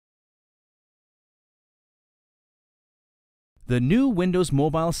The new Windows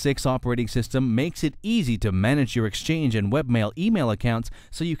Mobile 6 operating system makes it easy to manage your Exchange and webmail email accounts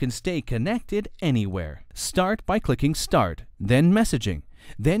so you can stay connected anywhere. Start by clicking Start, then Messaging.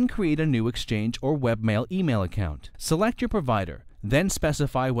 Then create a new Exchange or webmail email account. Select your provider, then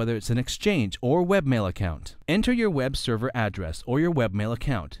specify whether it's an Exchange or webmail account. Enter your web server address or your webmail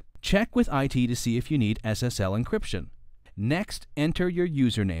account. Check with IT to see if you need SSL encryption. Next, enter your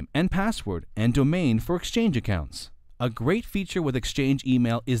username and password and domain for Exchange accounts. A great feature with Exchange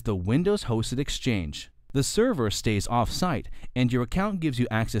email is the Windows-hosted Exchange. The server stays off-site, and your account gives you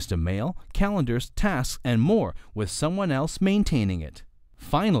access to mail, calendars, tasks, and more with someone else maintaining it.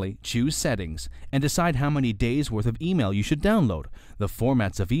 Finally, choose Settings and decide how many days' worth of email you should download, the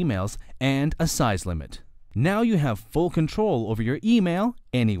formats of emails, and a size limit. Now you have full control over your email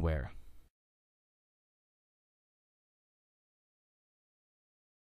anywhere.